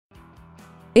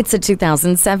It's a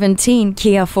 2017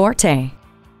 Kia Forte.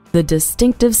 The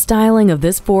distinctive styling of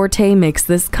this Forte makes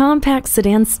this compact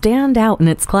sedan stand out in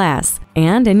its class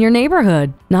and in your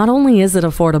neighborhood. Not only is it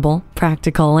affordable,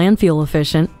 practical, and fuel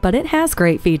efficient, but it has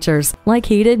great features like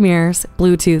heated mirrors,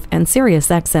 Bluetooth, and Sirius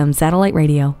XM satellite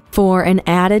radio. For an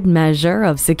added measure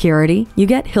of security, you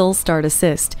get Hill Start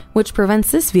Assist, which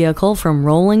prevents this vehicle from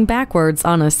rolling backwards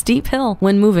on a steep hill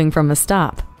when moving from a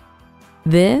stop.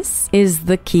 This is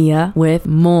the Kia with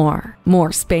more.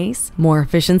 More space, more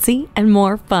efficiency, and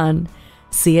more fun.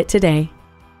 See it today.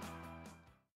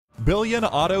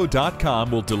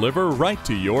 BillionAuto.com will deliver right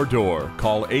to your door.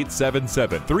 Call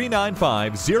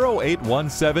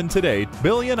 877-395-0817 today.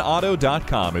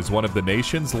 BillionAuto.com is one of the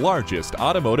nation's largest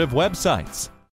automotive websites.